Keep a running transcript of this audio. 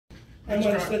I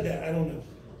might have said that. I don't know.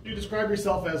 Do you describe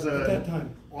yourself as a at that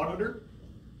time auditor,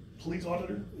 police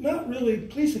auditor? Not really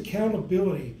police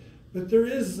accountability, but there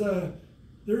is a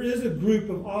group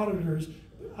of auditors.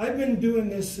 I've been doing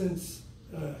this since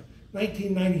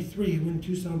 1993 when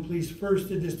Tucson Police first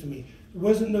did this to me. There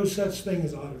wasn't no such thing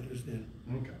as auditors then.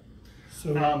 Okay.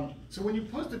 So, so when you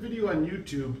post a video on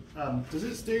YouTube, does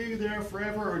it stay there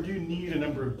forever, or do you need a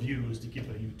number of views to keep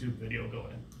a YouTube video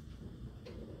going?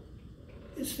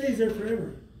 it stays there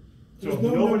forever. So if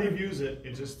nobody views it,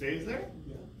 it just stays there?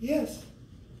 Yes.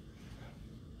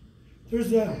 There's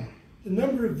the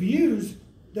number of views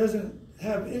doesn't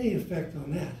have any effect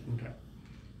on that. Okay.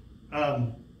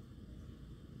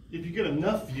 If you get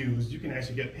enough views, you can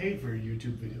actually get paid for your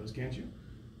YouTube videos, can't you?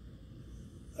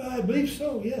 I believe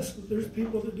so, yes. There's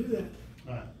people that do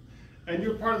that. And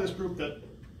you're part of this group that,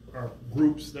 or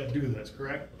groups that do this,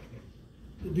 correct?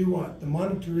 To do what? The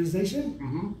monetization?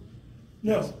 Mm-hmm.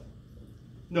 No. Yes.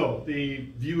 No, the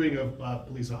viewing of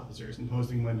police officers and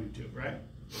posting them on YouTube, right?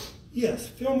 Yes,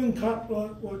 filming cop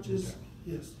watches, okay.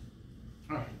 Yes.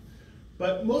 All right.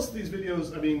 But most of these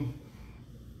videos, I mean,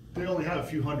 they only have a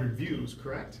few hundred views,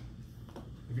 correct?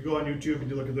 If you go on YouTube and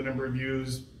you look at the number of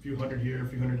views, a few hundred here, a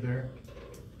few hundred there.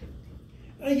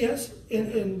 Yes,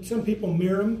 and some people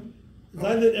mirror them. Oh.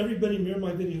 I let everybody mirror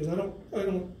my videos. I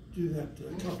don't do that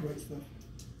copyright stuff.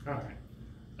 All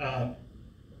right.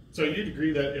 So you'd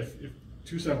agree that if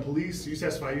Tucson Police, you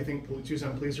testify, you think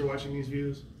Tucson Police are watching these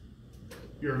views?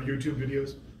 Your YouTube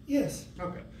videos? Yes.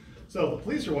 Okay. So the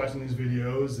police are watching these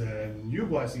videos, and you've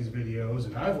watched these videos,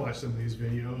 and I've watched some of these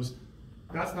videos.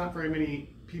 That's not very many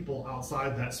people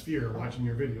outside that sphere watching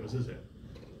your videos, is it?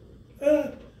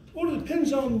 Well, it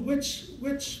depends on which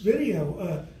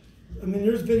video. I mean,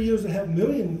 there's videos that have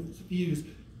millions of views.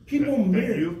 People mirror.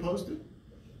 That you've posted?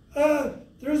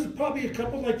 There's probably a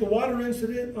couple, like the water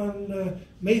incident on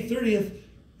May 30th.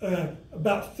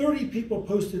 About 30 people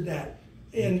posted that,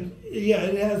 and yeah,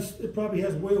 it probably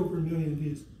has way over 1 million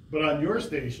views. But on your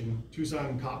station,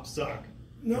 Tucson Cops Suck.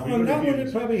 No, on that one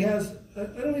it probably has. I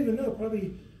don't even know.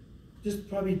 Probably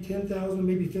 10,000,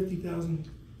 maybe 50,000,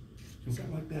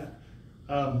 something like that.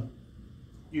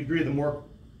 You agree, the more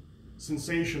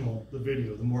sensational the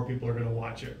video, the more people are going to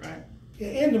watch it, right? Yeah,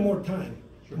 and the more time.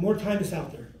 Sure. The more time is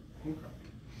out there. Okay.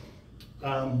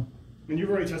 And you've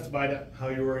already testified how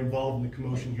you were involved in the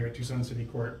commotion here at Tucson City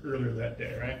Court earlier that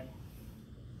day, right?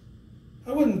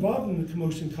 I wasn't involved in the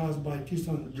commotion caused by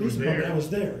Tucson Police Department. I was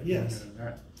there, yes.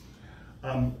 Yeah,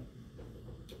 all right.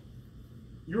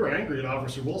 You were angry at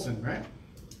Officer Wilson, right?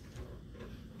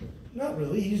 Not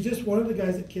really. He's just one of the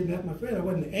guys that kidnapped my friend. I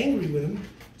wasn't angry with him.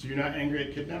 So you're not angry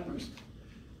at kidnappers?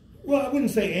 Well, I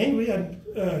wouldn't say angry.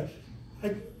 I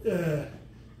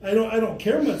don't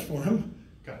care much for him.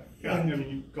 Okay. Yeah, I mean,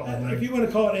 you call him if you want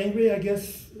to call it angry, I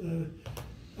guess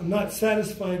I'm not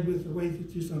satisfied with the way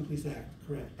the Tucson Police act.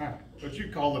 Correct. All right. But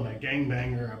you called him a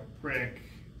gangbanger, a prick,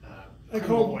 I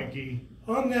called oinky.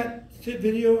 On that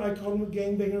video. I called him a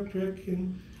gangbanger, prick,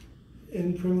 and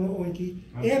criminal oinky,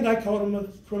 okay. And I called him a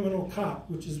criminal cop,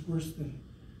 which is worse than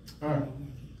criminal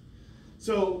oinky.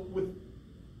 So with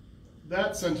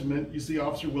that sentiment, you see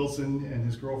Officer Wilson and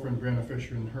his girlfriend Brenna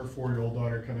Fisher and her 4-year-old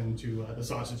daughter come into the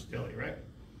sausage deli, right?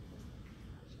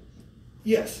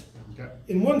 Yes. Okay.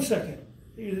 In 1 second.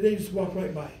 They just walk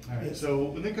right by. All right. Yes. So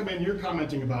when they come in, you're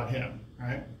commenting about him,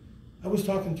 right? I was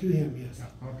talking to him, yes.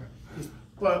 Yeah, okay. Yes.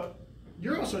 But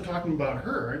you're also talking about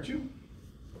her, aren't you?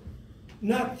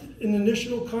 Not in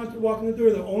initial contact walking the door.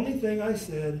 The only thing I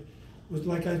said was,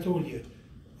 like I told you,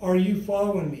 are you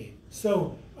following me?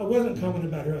 So I wasn't commenting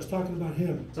about her. I was talking about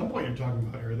him. At some point you're talking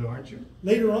about her, though, aren't you?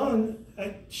 Later on,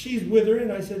 she's with her,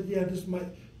 and I said, yeah, this might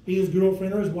be his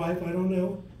girlfriend or his wife. I don't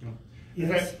know. No. Yes.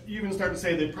 In fact, you even start to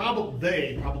say they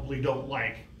probably don't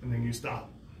like, and then you stop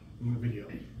in the video.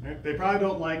 Right? They probably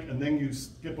don't like, and then you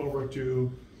skip over to,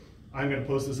 I'm going to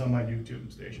post this on my YouTube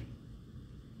station.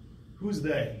 Who's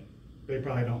they? They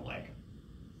probably don't like.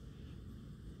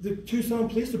 The Tucson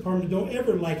Police Department don't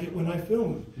ever like it when I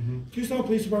film. Mm-hmm. Tucson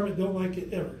Police Department don't like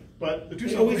it ever. But the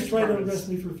Tucson they always try to arrest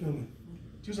me for filming.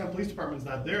 Tucson Police Department's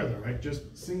not there, though, right?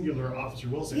 Just singular Officer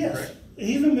Wilson, yes. Correct?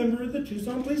 He's a member of the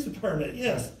Tucson Police Department,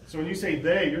 yes. So when you say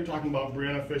they, you're talking about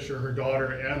Brenna Fisher, her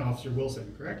daughter, and Officer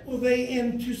Wilson, correct? Well, they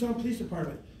and Tucson Police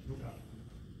Department. Okay.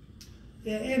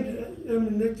 Yeah, and I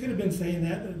mean, they could have been saying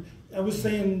that, but I was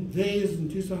saying they is in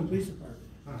Tucson Police Department.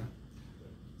 All right.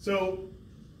 So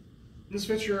Ms.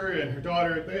 Fisher and her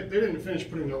daughter, they didn't finish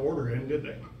putting their order in, did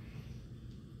they?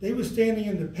 They were standing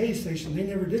in the pay station. They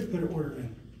never did put an order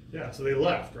in. Yeah, so they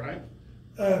left, right?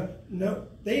 No,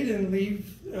 they didn't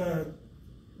leave.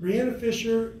 Brianna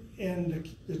Fisher and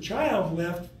the child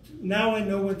left. Now I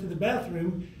know went to the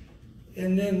bathroom,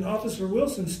 and then Officer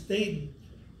Wilson stayed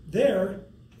there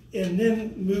and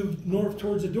then moved north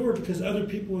towards the door because other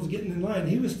people was getting in line.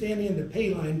 He was standing in the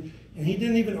pay line, and he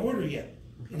didn't even order yet,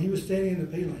 and he was standing in the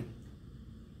pay line.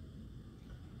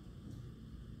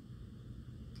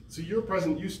 So your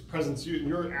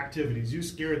your activities, you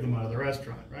scared them out of the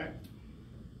restaurant, right?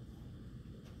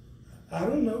 I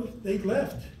don't know. They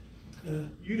left.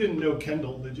 You didn't know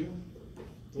Kendall, did you?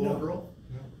 The little girl?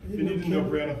 No. You didn't know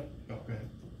Brianna? Oh, go ahead.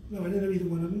 No, I didn't know either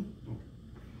one of them. Okay.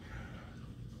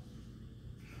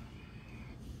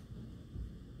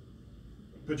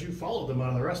 But you followed them out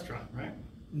of the restaurant, right?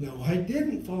 No, I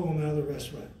didn't follow them out of the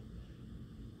restaurant.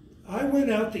 I went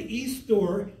out the east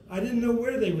door. I didn't know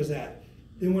where they was at.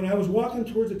 Then when I was walking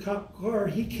towards the cop car,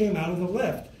 he came out of the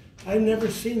left. I'd never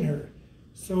seen her.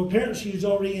 So apparently she was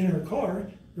already in her car,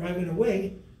 driving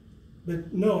away.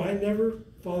 But no, I never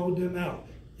followed them out.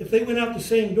 If they went out the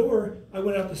same door, I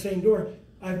went out the same door.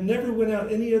 I've never went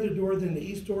out any other door than the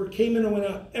east door. Came in and went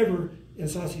out ever in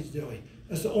Sausage Deli.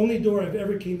 That's the only door I've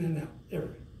ever came in and out,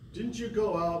 ever. Didn't you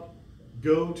go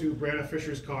to Brianna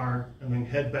Fisher's car, and then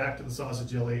head back to the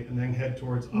Sausage Deli, and then head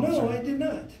towards Officer No, I did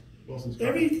not. Wilson's car?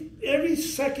 Every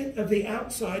second of the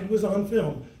outside was on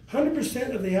film.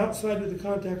 100% of the outside with the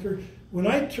contactor. When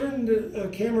I turned the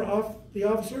camera off the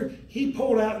officer, he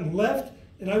pulled out and left,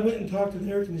 and I went and talked to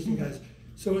the air conditioning guys.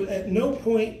 So at no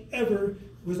point ever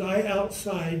was I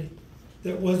outside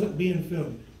that wasn't being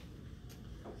filmed.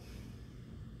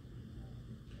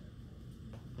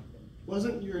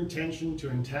 Wasn't your intention to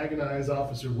antagonize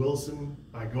Officer Wilson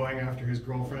by going after his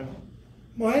girlfriend?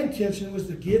 My intention was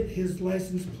to get his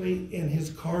license plate and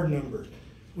his car number.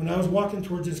 When I was walking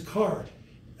towards his car,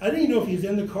 I didn't even know if he was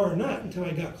in the car or not until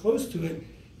I got close to it,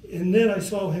 and then I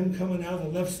saw him coming out of the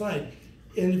left side.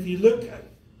 And if you look,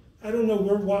 I don't know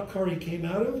what car he came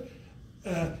out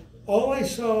of. All I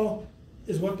saw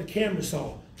is what the camera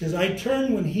saw, because I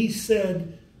turned when he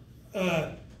said,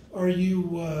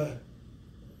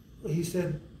 he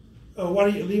said, why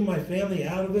don't you leave my family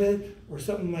out of it, or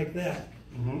something like that.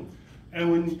 Mm-hmm.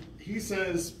 And when he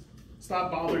says,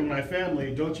 stop bothering my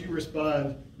family, don't you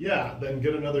respond, yeah, then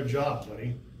get another job,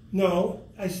 buddy? No,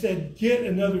 I said, get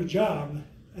another job.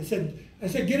 I said,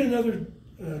 get another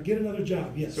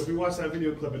job, yes. So if we watch that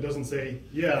video clip, it doesn't say,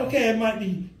 yeah. Okay, it might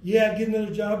be, yeah, get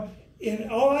another job.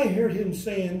 And all I heard him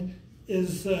saying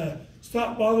is,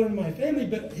 stop bothering my family,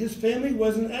 but his family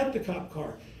wasn't at the cop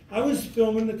car. I was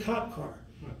filming the cop car,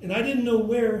 and I didn't know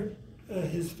where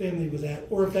his family was at,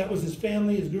 or if that was his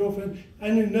family, his girlfriend. I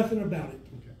knew nothing about it.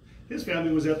 Okay. His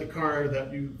family was at the car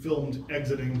that you filmed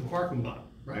exiting the parking lot,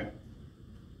 right?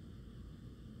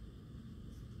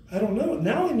 I don't know.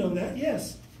 Now I know that,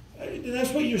 yes.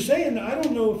 That's what you're saying. I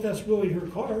don't know if that's really her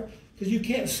car, because you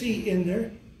can't see in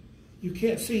there. You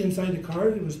can't see inside the car.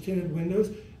 There was tinted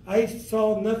windows. I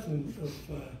saw nothing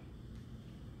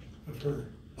of her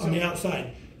on the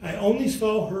outside. I only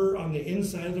saw her on the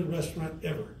inside of the restaurant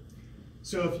ever.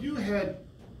 So if you had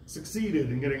succeeded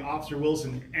in getting Officer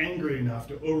Wilson angry enough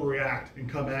to overreact and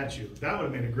come at you, that would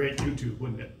have made a great YouTube,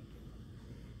 wouldn't it?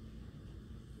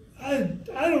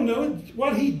 I don't know.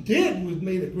 What he did was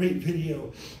made a great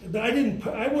video, but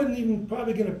I wasn't even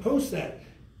probably going to post that,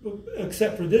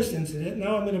 except for this incident.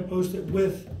 Now I'm going to post it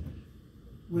with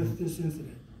this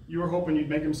incident. You were hoping you'd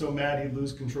make him so mad he'd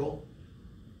lose control?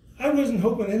 I wasn't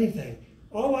hoping anything.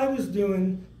 All I was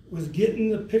doing was getting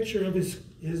the picture of his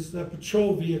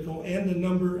patrol vehicle and the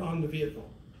number on the vehicle.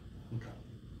 Okay.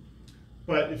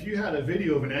 But if you had a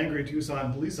video of an angry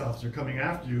Tucson police officer coming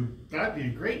after you, that'd be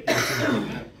great.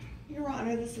 Your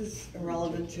Honor, this is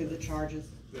irrelevant to the charges.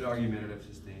 Good argumentative,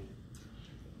 sustained.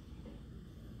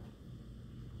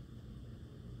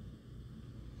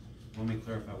 Let me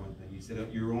clarify one thing. You said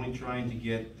you're only trying to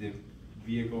get the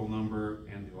vehicle number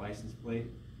and the license plate.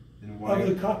 Then why? Of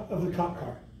the cop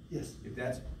car. Yes. If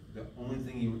that's the only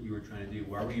thing you were trying to do,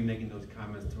 why were you making those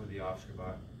comments toward the officer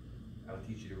about, "I'll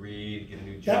teach you to read, get a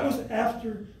new job"?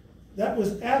 That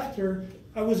was after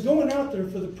I was going out there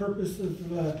for the purpose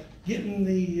of getting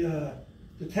the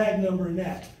tag number and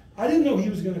that. I didn't know he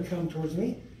was going to come towards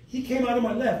me. He came out of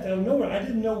my left, out of nowhere. I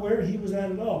didn't know where he was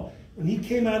at all. When he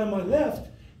came out of my left,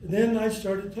 then I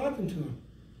started talking to him.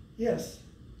 Yes.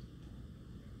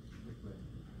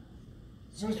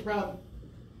 So, Mr. Brown,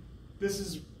 this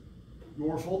is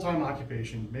your full-time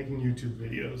occupation, making YouTube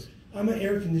videos. I'm an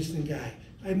air conditioning guy.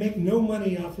 I make no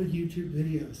money off of YouTube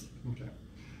videos. Okay.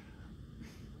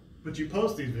 But you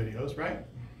post these videos, right?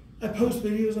 I post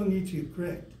videos on YouTube,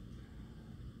 correct.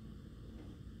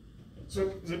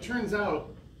 So, as it turns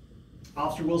out,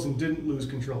 Officer Wilson didn't lose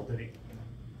control, did he?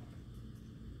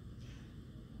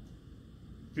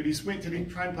 Did he swing? Did he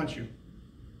try and punch you?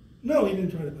 No, he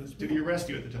didn't try to punch me. Did he arrest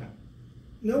you at the time?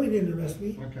 No, he didn't arrest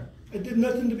me. Okay. I did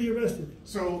nothing to be arrested.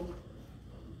 So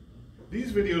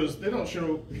these videos, they don't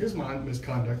show his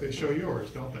misconduct, they show yours,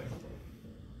 don't they?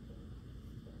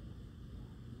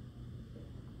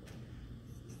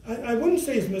 I wouldn't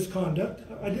say it's misconduct.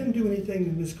 I didn't do anything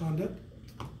in misconduct.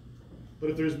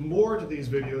 But if there's more to these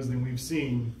videos than we've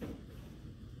seen,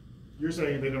 you're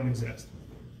saying they don't exist.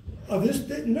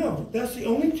 No, that's the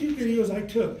only 2 videos I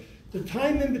took. The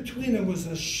time in between them was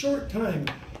a short time.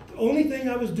 The only thing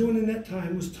I was doing in that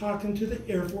time was talking to the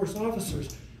Air Force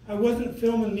officers. I wasn't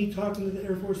filming me talking to the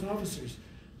Air Force officers,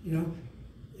 you know,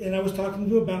 and I was talking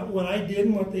to them about what I did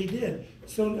and what they did.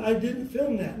 So I didn't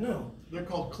film that, no. They're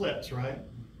called clips, right?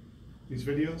 These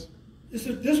videos? This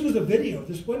was a video.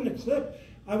 This wasn't a clip.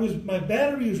 My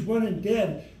battery was running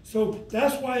dead. So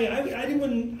that's why I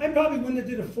probably wouldn't have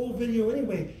did a full video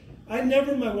anyway. I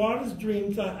never in my wildest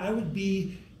dream thought I would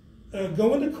be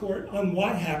going to court on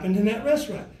what happened in that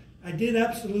restaurant. I did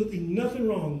absolutely nothing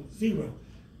wrong, 0.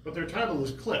 But their title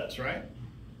is clips, right?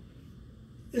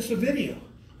 It's a video.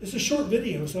 It's a short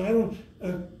video, so I don't.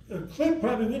 A clip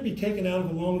probably would be taken out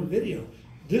of a longer video.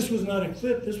 This was not a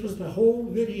clip. This was the whole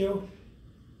video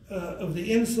of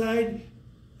the inside.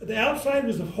 The outside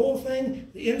was the whole thing.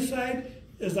 The inside,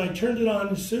 as I turned it on,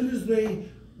 as soon as they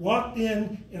walked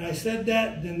in and I said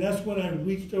that, then that's when I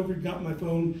reached over, got my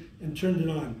phone, and turned it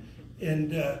on.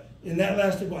 And that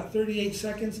lasted, what, 38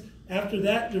 seconds? After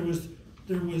that, there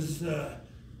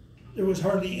was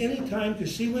hardly any time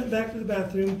because she went back to the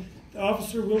bathroom.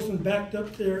 Officer Wilson backed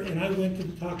up there, and I went to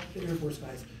talk to the Air Force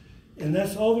guys. And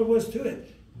that's all there was to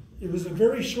it. It was a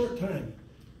very short time.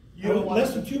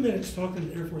 Less than 2 minutes talking to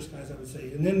the Air Force guys, I would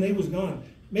say. And then they was gone.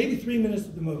 Maybe 3 minutes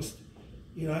at the most.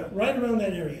 You know, right around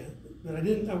that area. But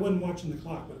I wasn't watching the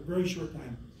clock, but a very short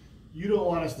time. You don't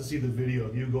want us to see the video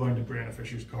of you going to Brianna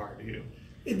Fisher's car, do you?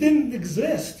 It didn't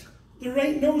exist. There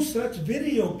ain't no such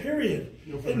video, period.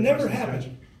 It never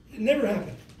happened. It never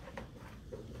happened.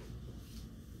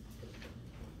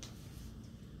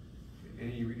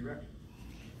 Any redirect?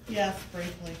 Yes,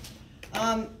 briefly.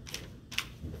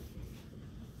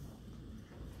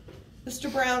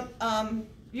 Mr. Brown,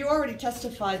 you already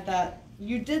testified that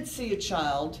you did see a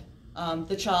child,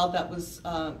 the child that was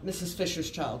Mrs. Fisher's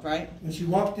child, right? When she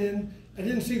walked in, I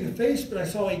didn't see the face, but I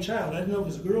saw a child. I didn't know if it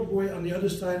was a girl or boy on the other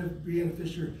side of Brianna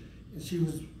Fisher, and she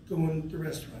was going to the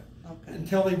restaurant. Okay.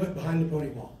 Until they went behind the pony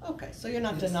wall. Okay, so you're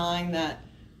not Yes. denying that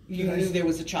you knew there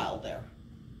was a child there?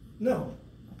 No.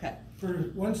 Okay.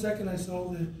 For 1 second, I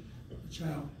saw the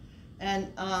child.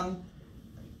 And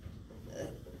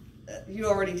you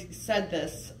already said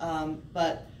this,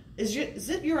 but is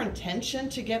it your intention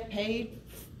to get paid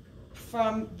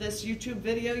from this YouTube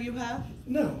video you have?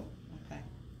 No. Okay.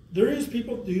 There is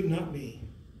people do, not me.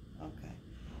 Okay.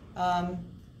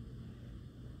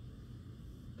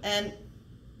 And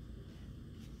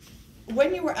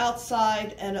when you were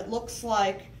outside and it looks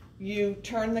like you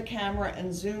turned the camera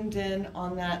and zoomed in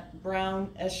on that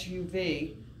brown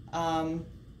SUV,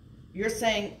 you're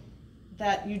saying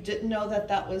that you didn't know that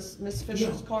that was Miss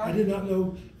Fisher's car? I did not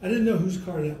know. I didn't know whose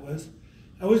car that was.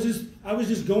 I was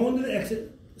just going to the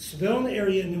exit, surveilling the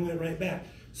area, and then went right back.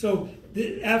 So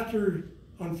after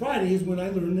on Friday is when I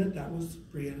learned that that was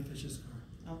Brianna Fisher's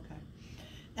car. Okay.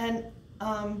 And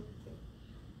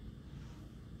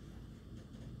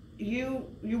you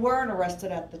weren't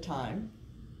arrested at the time.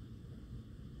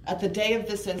 At the day of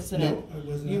this incident, No, I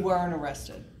was not. You weren't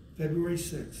arrested. February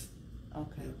 6th.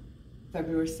 Okay. Yep.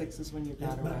 February 6th is when you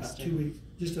got About arrested. 2 weeks,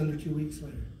 just under 2 weeks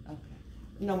later. Okay.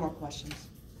 No more questions.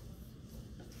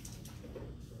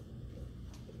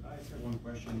 I just have one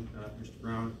question, Mr.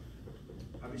 Brown.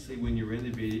 Obviously, when you were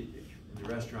in the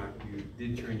restaurant, you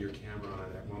did turn your camera on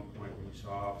at one point when you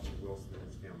saw Officer Wilson and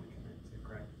his family come in. Is that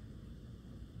correct?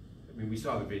 I mean, we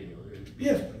saw the video.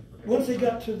 Yes. Okay. Once they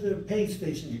got to the pay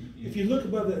station, if you look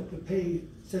above the pay, it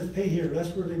says pay here, that's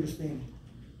where they were standing.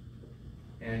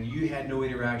 And you had no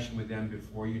interaction with them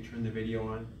before you turned the video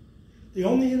on? The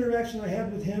only interaction I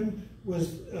had with him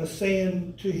was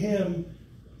saying to him,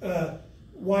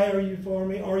 why are you following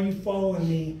me? Are you following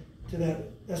me to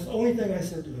that? That's the only thing I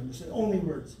said to him. I said only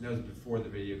words. That was before the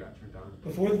video got turned on?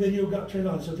 Before the video got turned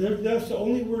on. So that's the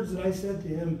only words that I said to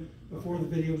him before the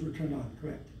videos were turned on,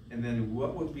 correct. And then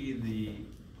what would be the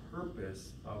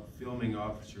purpose of filming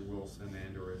Officer Wilson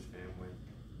and or his family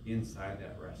inside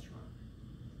that restaurant?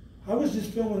 I was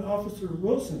just filming Officer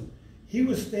Wilson. He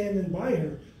was standing by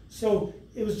her. So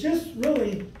it was just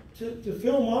really to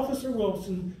film Officer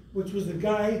Wilson, which was the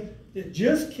guy that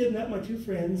just kidnapped my 2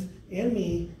 friends and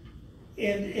me,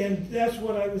 and that's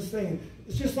what I was saying.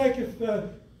 It's just like if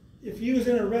if you was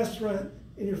in a restaurant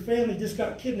and your family just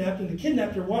got kidnapped and the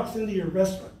kidnapper walks into your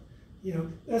restaurant. You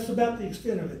know, that's about the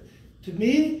extent of it. To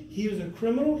me, he was a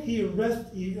criminal. He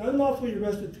unlawfully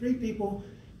arrested 3 people,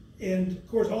 and of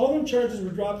course, all them charges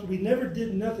were dropped. We never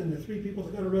did nothing. The 3 people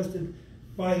that got arrested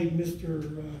by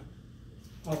Mr.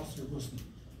 Officer Wilson.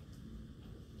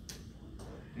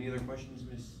 Any other questions,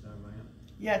 Ms. Ryan?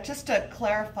 Yeah, just to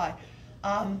clarify.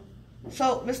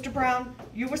 So, Mr. Brown,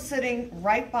 you were sitting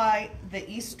right by the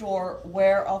east door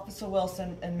where Officer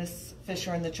Wilson and Miss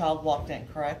Fisher and the child walked in,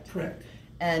 correct? Correct.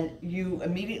 And you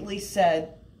immediately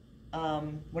said,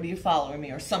 what are you following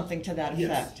me, or something to that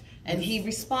effect. Yes. And he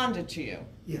responded to you.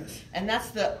 Yes. And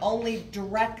that's the only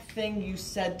direct thing you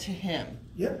said to him.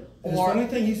 Yep. That's the only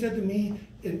thing he said to me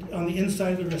on the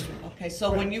inside of the restaurant. Okay,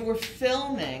 so when you were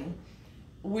filming,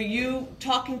 were you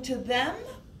talking to them?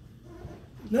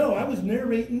 No, I was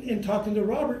narrating and talking to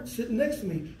Robert sitting next to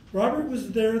me. Robert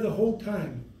was there the whole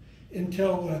time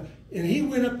until, and he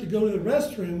went up to go to the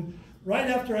restroom. Right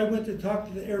after I went to talk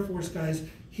to the Air Force guys,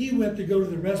 he went to go to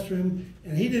the restroom,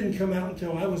 and he didn't come out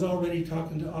until I was already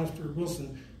talking to Officer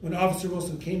Wilson, when Officer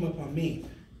Wilson came up on me.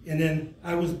 And then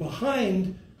I was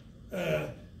behind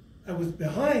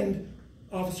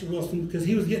Officer Wilson because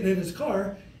he was getting in his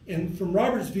car, and from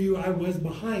Robert's view, I was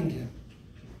behind him.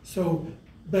 So,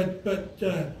 but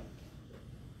that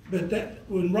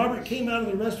when Robert came out of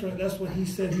the restaurant, that's what he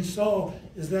said he saw,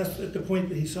 that's at the point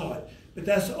that he saw it. But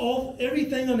that's all,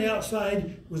 everything on the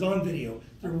outside was on video.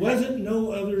 There wasn't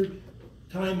no other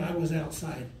time I was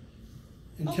outside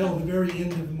until the very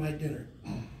end of my dinner.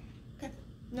 Okay,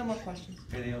 no more questions.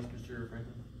 Anything else, Mr.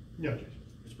 Franklin? No, Judge.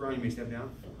 Mr. Brown, you may step down.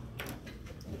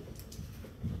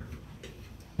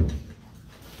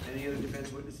 Any other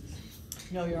defense witnesses?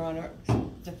 No, Your Honor.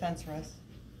 Defense rest.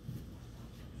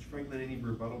 Mr. Franklin, any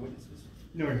rebuttal witnesses?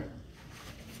 No, Your Honor.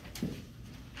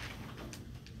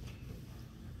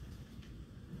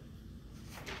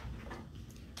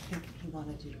 I think he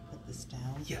wanted you to put this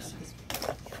down. Yes.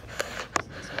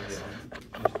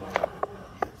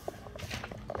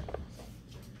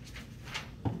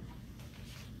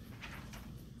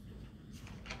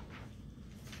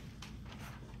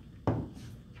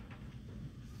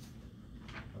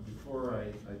 Before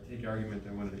I take argument,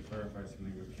 I wanted to clarify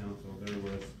something with counsel. There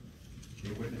was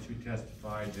a witness who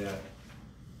testified that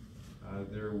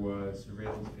there was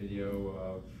surveillance video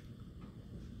of,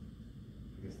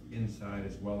 I guess, the inside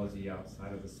as well as the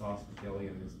outside of the sausage deli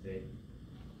on this date.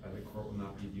 The court will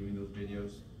not be viewing those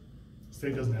videos.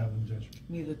 State doesn't have them, Judge.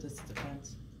 Neither does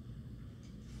defense.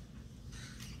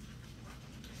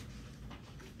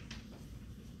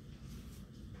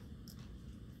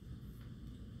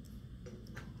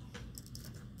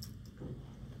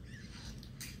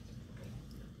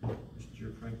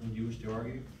 Mr. Franklin, do you wish to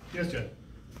argue? Yes, Judge.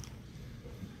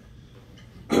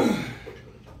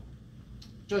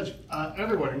 Judge,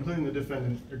 everyone, including the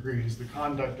defendant, agrees the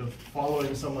conduct of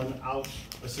following someone out,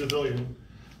 a civilian,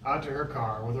 out to her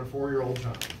car with her 4-year-old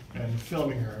child and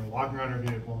filming her and walking around her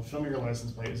vehicle and filming her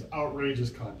license plate is outrageous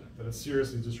conduct, that it's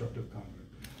seriously disruptive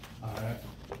conduct.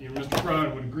 Even Mr.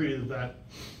 Brown would agree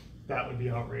that would be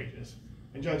outrageous.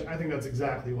 And Judge, I think that's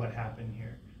exactly what happened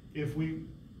here. If we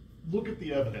look at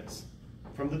the evidence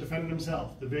from the defendant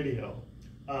himself, the video,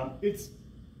 it's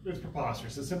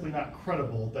preposterous. It's simply not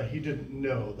credible that he didn't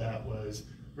know that was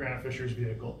Brianna Fisher's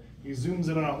vehicle. He zooms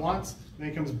in on it once, and then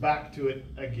he comes back to it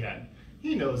again.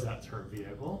 He knows that's her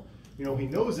vehicle. You know, he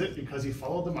knows it because he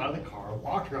followed them out of the car,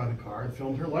 walked around the car, and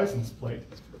filmed her license plate.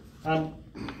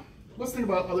 Let's think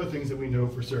about other things that we know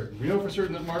for certain. We know for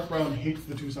certain that Mark Brown hates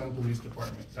the Tucson Police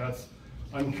Department. That's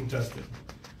uncontested.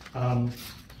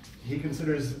 He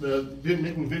considers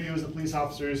making videos of police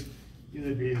officers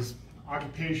either be his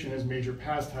occupation, his major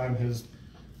pastime, his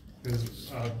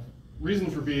reason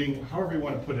for being, however you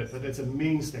want to put it, but it's a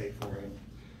mainstay for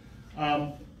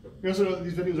him. We also know that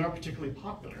these videos aren't particularly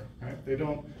popular, right? They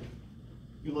don't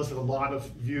elicit a lot of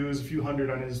views, a few hundred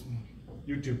on his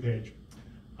YouTube page.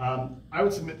 I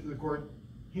would submit to the court,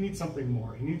 he needs something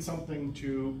more. He needs something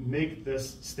to make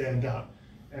this stand out.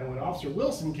 And when Officer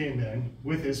Wilson came in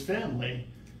with his family,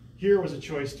 here was a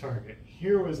choice target.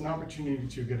 Here was an opportunity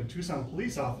to get a Tucson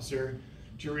police officer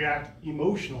to react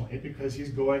emotionally because he's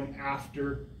going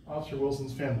after Officer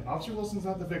Wilson's family. Officer Wilson's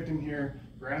not the victim here.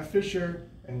 Brianna Fisher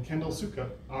and Kendall Suka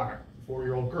are, the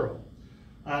 4-year-old girl.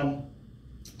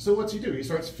 So what's he do? He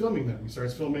starts filming them. He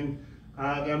starts filming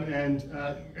them and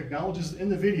acknowledges in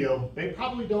the video they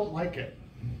probably don't like it.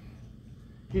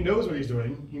 He knows what he's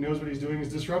doing. He knows what he's doing is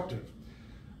disruptive.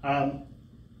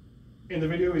 In the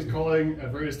video, he's calling,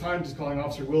 at various times, he's calling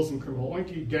Officer Wilson criminal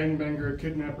oinky, gangbanger,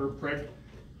 kidnapper, prick,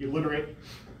 illiterate.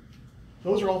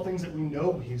 Those are all things that we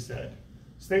know he said.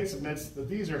 State submits that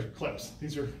these are clips.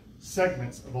 These are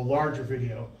segments of a larger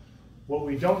video. What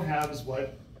we don't have is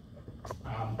what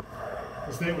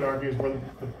the state would argue is where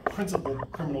the principal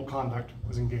criminal conduct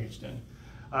was engaged in.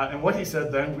 And what he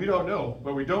said then, we don't know.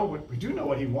 But we do know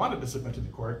what he wanted to submit to the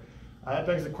court. That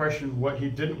begs the question what he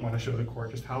didn't want to show the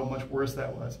court, just how much worse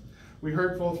that was. We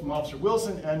heard both from Officer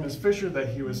Wilson and Ms. Fisher that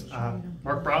he was,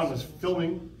 Mark Brown was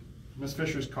filming Ms.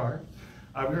 Fisher's car.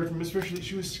 We heard from Ms. Fisher that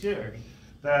she was scared.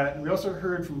 We also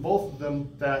heard from both of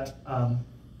them that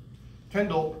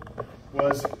Kendall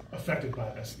was affected by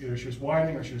this. Either she was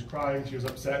whining or she was crying, she was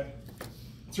upset.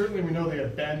 Certainly we know they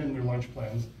abandoned their lunch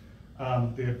plans.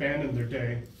 They abandoned their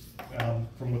day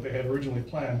from what they had originally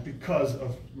planned because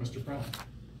of Mr. Brown.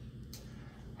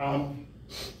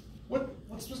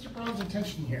 What's Mr. Brown's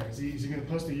intention here? Is he going to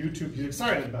post to YouTube? He's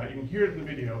excited about it. You can hear it in the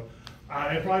video.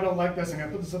 I probably don't like this. I'm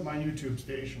going to put this up on my YouTube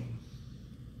station.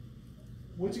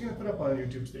 What's he going to put up on a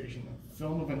YouTube station? A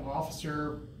film of an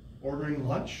officer ordering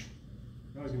lunch?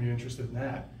 No one's going to be interested in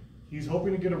that. He's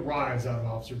hoping to get a rise out of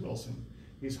Officer Wilson.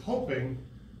 He's hoping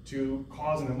to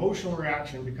cause an emotional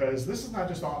reaction because this is not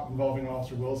just involving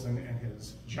Officer Wilson and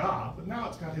his job, but now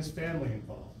it's got his family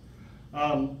involved.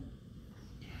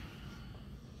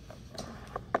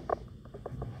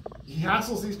 He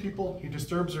hassles these people, he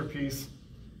disturbs their peace,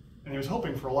 and he was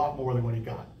hoping for a lot more than what he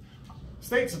got.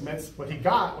 State submits what he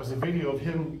got was a video of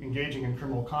him engaging in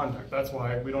criminal conduct. That's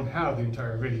why we don't have the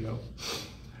entire video.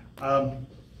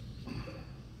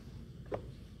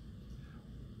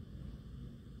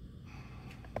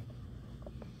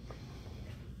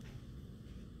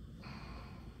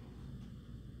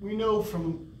 We know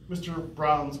from Mr.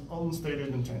 Brown's own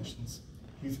stated intentions,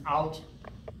 he's out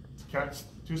to catch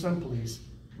Tucson police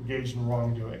engaged in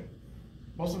wrongdoing.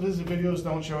 Most of his videos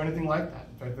don't show anything like that.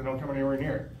 In fact, they don't come anywhere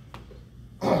near it.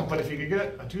 But if you could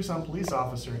get a Tucson police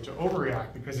officer to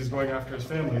overreact because he's going after his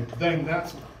family, then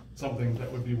that's something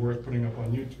that would be worth putting up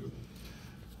on YouTube.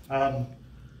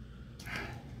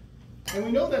 And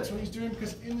we know that's what he's doing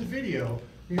because in the video,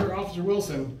 you hear Officer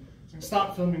Wilson saying,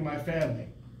 "Stop filming my family."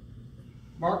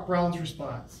 Mark Brown's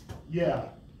response, "Yeah,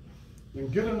 then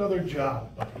get another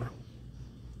job, buddy."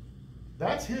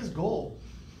 That's his goal.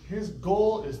 His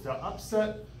goal is to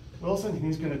upset Wilson, and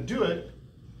he's going to do it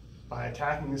by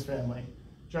attacking his family.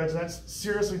 Judge, that's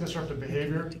seriously disruptive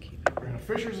behavior. Brandon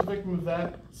Fisher's a victim of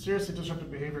that. Seriously disruptive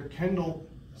behavior. Kendall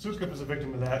Sukup is a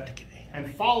victim of that.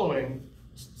 And following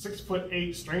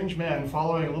 6'8" strange man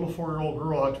following a little 4-year-old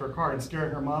girl out to her car and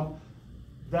scaring her mom,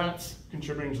 that's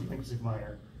contributing to delinquency of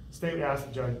minor. The state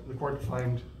asked the court to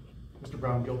find Mr.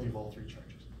 Brown guilty of all 3 charges.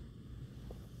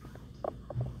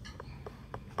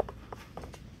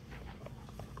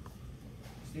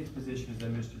 The state's position is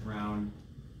that Mr. Brown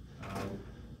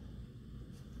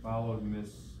followed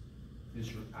Ms.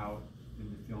 Fisher out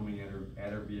in the filming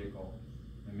at her vehicle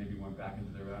and maybe went back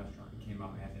into the restaurant and came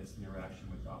out and had this interaction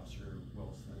with Officer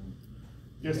Wilson.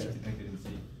 Yes, sir. Depicted in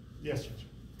scene. Yes, Judge.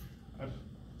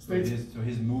 So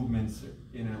his movements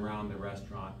in and around the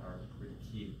restaurant are pretty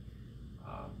key.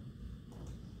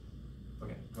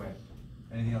 Okay, go ahead.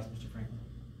 Anything else, Mr.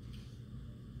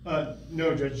 Franklin?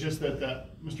 No, Judge, just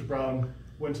that Mr. Brown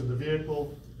went to the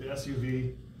vehicle, the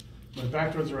SUV, went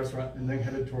back towards the restaurant, and then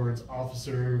headed towards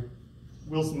Officer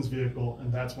Wilson's vehicle,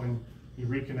 and that's when he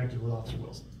reconnected with Officer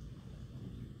Wilson.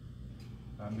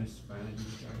 Ms. Flanagan,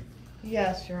 sorry.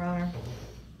 Yes, Your Honor.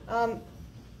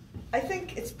 I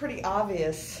think it's pretty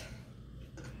obvious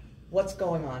what's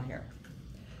going on here.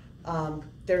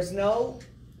 It's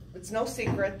no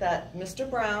secret that Mr.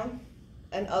 Brown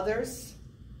and others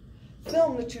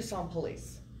filmed the Tucson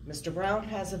police. Mr. Brown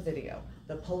has a video.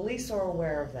 The police are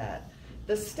aware of that.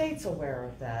 The state's aware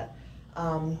of that.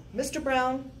 Mr.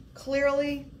 Brown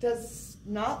clearly does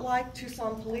not like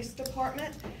Tucson Police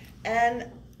Department, and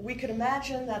we could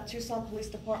imagine that Tucson Police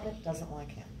Department doesn't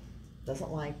like him.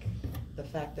 Doesn't like the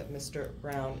fact that Mr.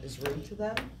 Brown is rude to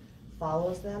them,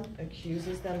 follows them,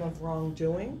 accuses them of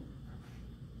wrongdoing.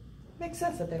 Makes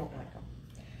sense that they don't like him.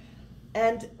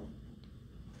 And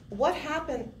what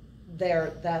happened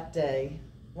there that day,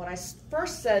 when I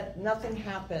first said nothing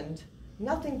happened,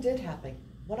 nothing did happen.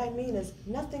 What I mean is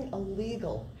nothing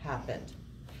illegal happened.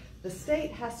 The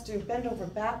state has to bend over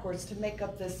backwards to make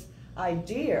up this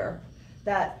idea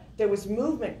that there was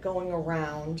movement going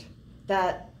around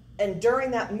and during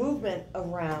that movement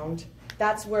around,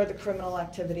 that's where the criminal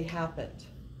activity happened.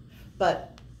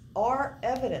 But our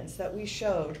evidence that we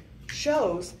showed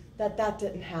shows that that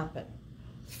didn't happen.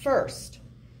 First,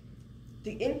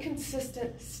 the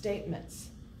inconsistent statements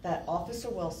that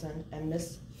Officer Wilson and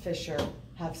Ms. Fisher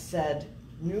have said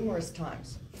numerous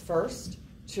times. First,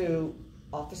 to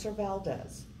Officer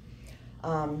Valdez.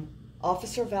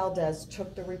 Officer Valdez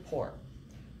took the report.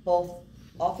 Both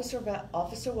Officer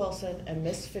Wilson and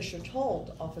Miss Fisher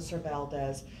told Officer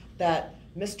Valdez that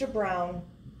Mr. Brown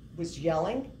was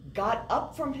yelling, got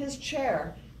up from his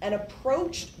chair, and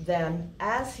approached them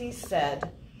as he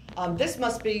said, this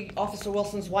must be Officer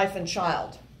Wilson's wife and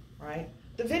child, right?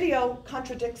 The video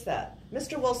contradicts that.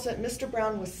 Mr.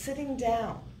 Brown was sitting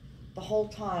down the whole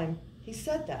time he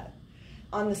said that.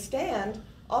 On the stand,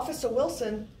 Officer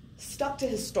Wilson stuck to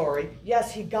his story.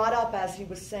 Yes, he got up as he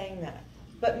was saying that.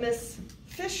 But Miss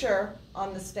Fisher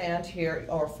on the stand here,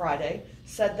 or Friday,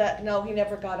 said that no, he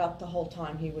never got up the whole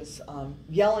time. He was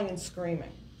yelling and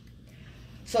screaming.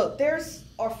 So there's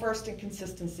our first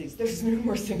inconsistencies. There's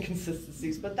numerous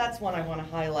inconsistencies, but that's one I want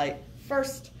to highlight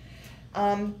first.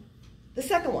 The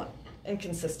second one,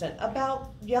 inconsistent,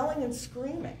 about yelling and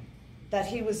screaming.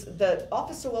 That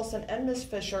Officer Wilson and Miss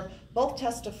Fisher both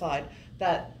testified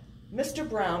that Mr.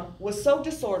 Brown was so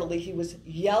disorderly, he was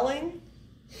yelling,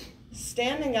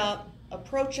 standing up,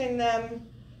 approaching them,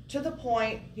 to the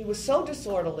point he was so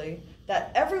disorderly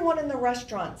that everyone in the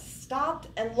restaurant stopped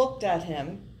and looked at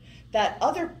him, that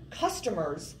other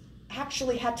customers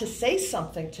actually had to say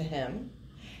something to him,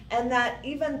 and that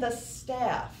even the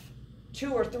staff,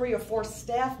 2 or 3 or 4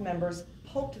 staff members,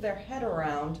 poked their head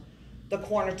around the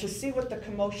corner to see what the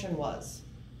commotion was.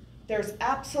 There's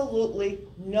absolutely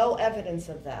no evidence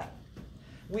of that.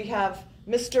 We have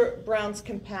Mr. Brown's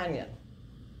companion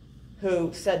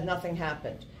who said nothing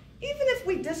happened. Even if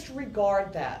we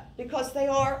disregard that, because they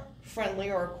are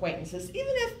friendly or acquaintances,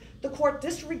 even if the court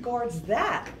disregards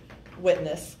that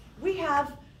witness, we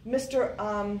have Mr.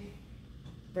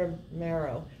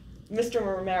 Romero,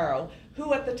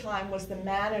 who at the time was the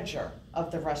manager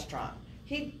of the restaurant.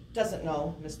 He doesn't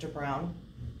know Mr. Brown.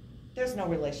 There's no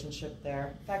relationship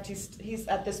there. In fact, he's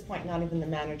at this point not even the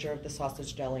manager of the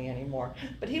Sausage Deli anymore.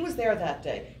 But he was there that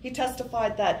day. He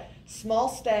testified that small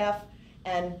staff,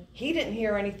 and he didn't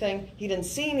hear anything, he didn't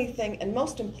see anything, and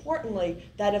most importantly,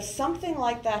 that if something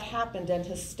like that happened and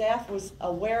his staff was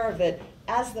aware of it,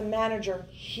 as the manager,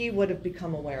 he would have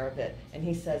become aware of it. And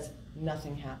he says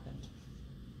nothing happened.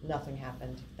 Nothing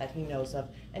happened that he knows of,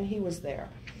 and he was there.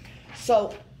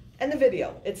 So, and the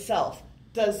video itself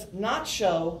does not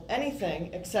show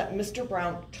anything except Mr.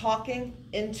 Brown talking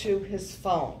into his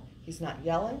phone. He's not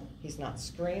yelling, he's not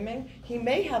screaming. He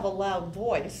may have a loud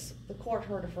voice. The court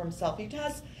heard it for himself.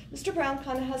 Mr. Brown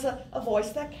kind of has a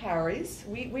voice that carries.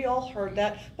 We all heard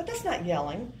that, but that's not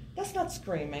yelling, that's not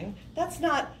screaming, that's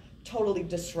not totally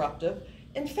disruptive.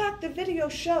 In fact, the video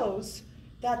shows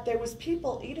that there was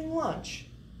people eating lunch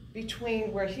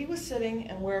between where he was sitting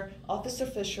and where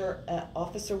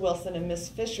Officer Wilson and Miss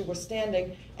Fisher were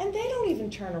standing, and they don't even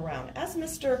turn around. As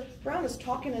Mr. Brown is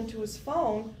talking into his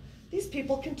phone, these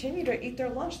people continue to eat their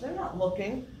lunch. They're not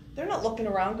looking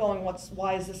around going,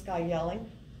 why is this guy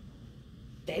yelling?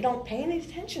 They don't pay any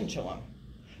attention to him.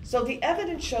 So the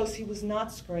evidence shows he was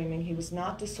not screaming, he was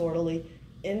not disorderly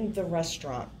in the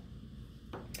restaurant.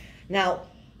 Now,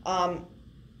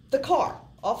 the car,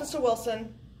 Officer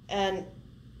Wilson and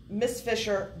Miss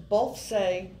Fisher both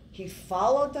say he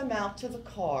followed them out to the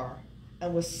car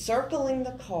and was circling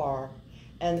the car,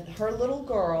 and her little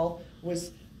girl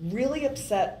was really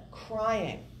upset,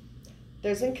 crying.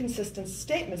 There's inconsistent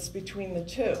statements between the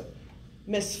two.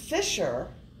 Miss Fisher,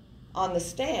 on the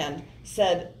stand,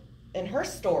 said in her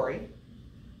story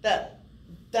that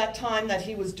time that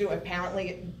he was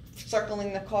apparently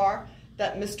circling the car,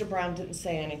 that Mr. Brown didn't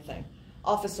say anything.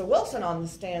 Officer Wilson on the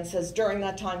stand says during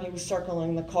that time he was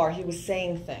circling the car, he was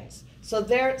saying things. So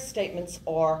their statements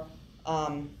are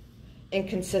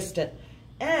inconsistent.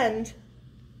 And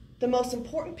the most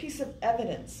important piece of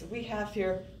evidence we have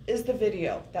here is the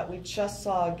video that we just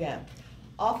saw again.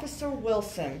 Officer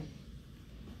Wilson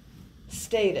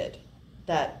stated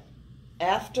that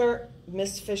after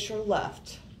Miss Fisher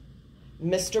left,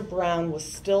 Mr. Brown was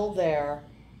still there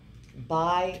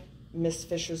by Miss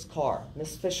Fisher's car.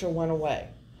 Miss Fisher went away.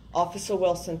 Officer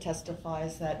Wilson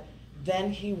testifies that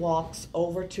then he walks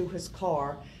over to his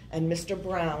car and Mr.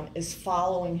 Brown is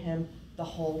following him the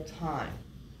whole time.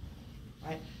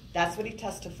 Right? That's what he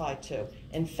testified to.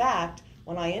 In fact,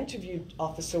 when I interviewed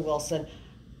Officer Wilson,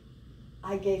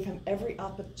 I gave him every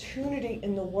opportunity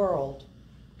in the world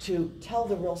to tell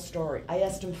the real story. I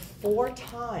asked him 4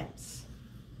 times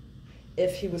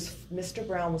if Mr.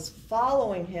 Brown was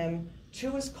following him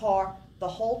to his car the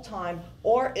whole time,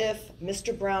 or if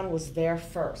Mr. Brown was there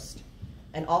first.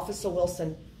 And Officer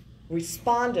Wilson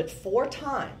responded 4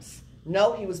 times.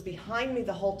 No, he was behind me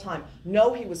the whole time.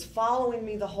 No, he was following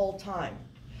me the whole time.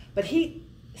 But he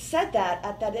said that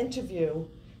at that interview.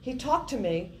 He talked to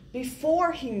me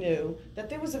before he knew that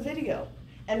there was a video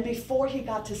and before he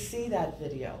got to see that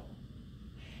video.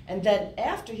 And then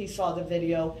after he saw the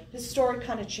video, his story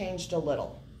kind of changed a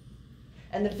little.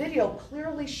 And the video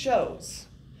clearly shows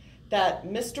that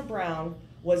Mr. Brown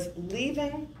was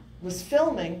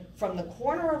filming from the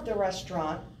corner of the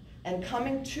restaurant and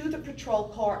coming to the patrol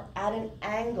car at an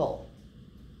angle.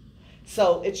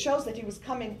 So it shows that he was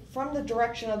coming from the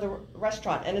direction of the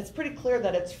restaurant, and it's pretty clear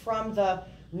that it's from the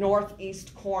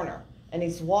northeast corner. And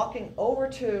he's walking over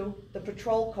to the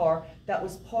patrol car that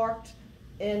was parked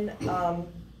in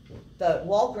the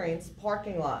Walgreens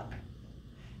parking lot.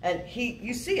 And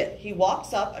you see it. He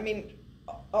walks up. I mean,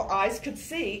 our eyes could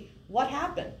see what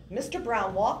happened. Mr.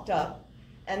 Brown walked up,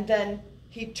 and then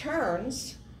he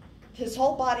turns. His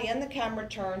whole body and the camera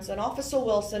turns, and Officer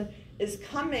Wilson is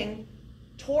coming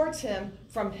towards him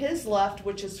from his left,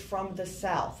 which is from the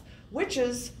south, which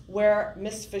is where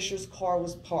Miss Fisher's car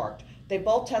was parked. They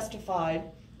both testified,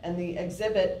 and the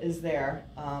exhibit is there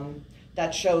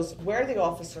that shows where the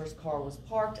officer's car was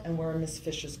parked and where Miss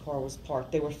Fisher's car was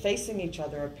parked. They were facing each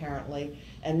other, apparently,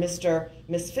 and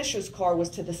Miss Fisher's car was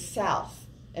to the south,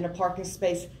 in a parking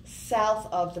space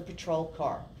south of the patrol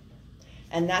car.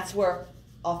 And that's where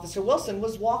Officer Wilson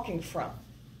was walking from.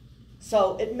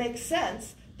 So it makes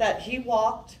sense that he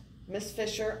walked Miss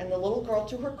Fisher and the little girl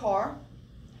to her car,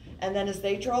 and then as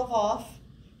they drove off,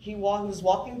 he was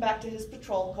walking back to his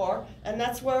patrol car, and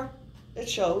that's where it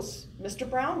shows Mr.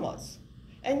 Brown was.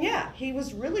 And yeah, he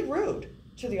was really rude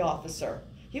to the officer.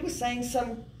 He was saying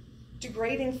some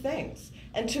degrading things.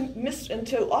 And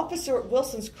to Officer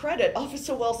Wilson's credit,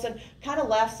 Officer Wilson kind of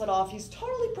laughs it off. He's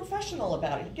totally professional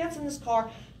about it. He gets in his car,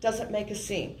 doesn't make a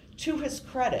scene, to his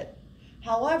credit.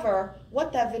 However,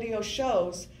 what that video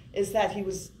shows is that he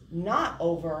was not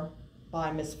over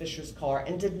by Miss Fisher's car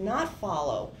and did not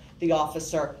follow the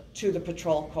officer to the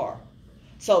patrol car.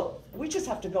 So we just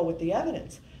have to go with the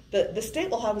evidence. The state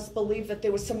will have us believe that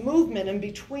there was some movement in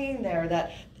between there,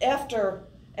 that after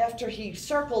he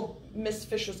circled Miss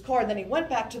Fisher's car, then he went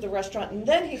back to the restaurant, and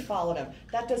then he followed him.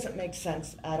 That doesn't make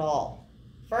sense at all.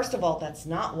 First of all, that's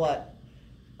not what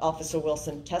Officer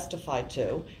Wilson testified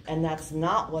to, and that's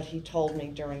not what he told me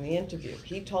during the interview.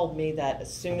 He told me that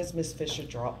as soon as Miss Fisher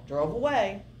drove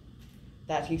away,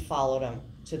 that he followed him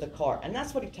to the car, and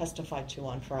that's what he testified to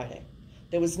on Friday.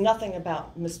 There was nothing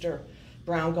about Mr.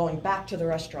 Brown going back to the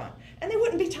restaurant, and there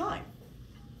wouldn't be time,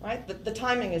 right? The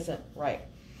timing isn't right.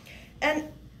 And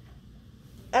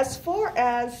as far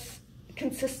as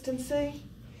consistency,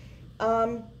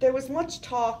 there was much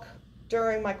talk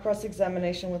during my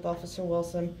cross-examination with Officer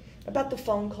Wilson about the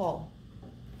phone call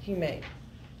he made.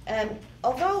 And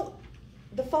although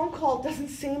the phone call doesn't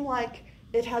seem like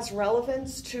it has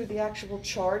relevance to the actual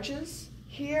charges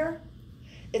here,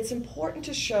 it's important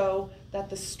to show that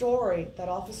the story that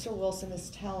Officer Wilson is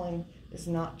telling is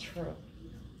not true.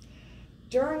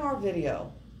 During our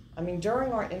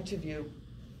interview,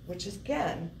 which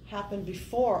again happened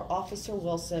before Officer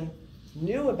Wilson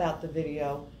knew about the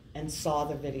video and saw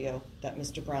the video that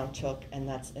Mr. Brown took, and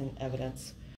that's in evidence.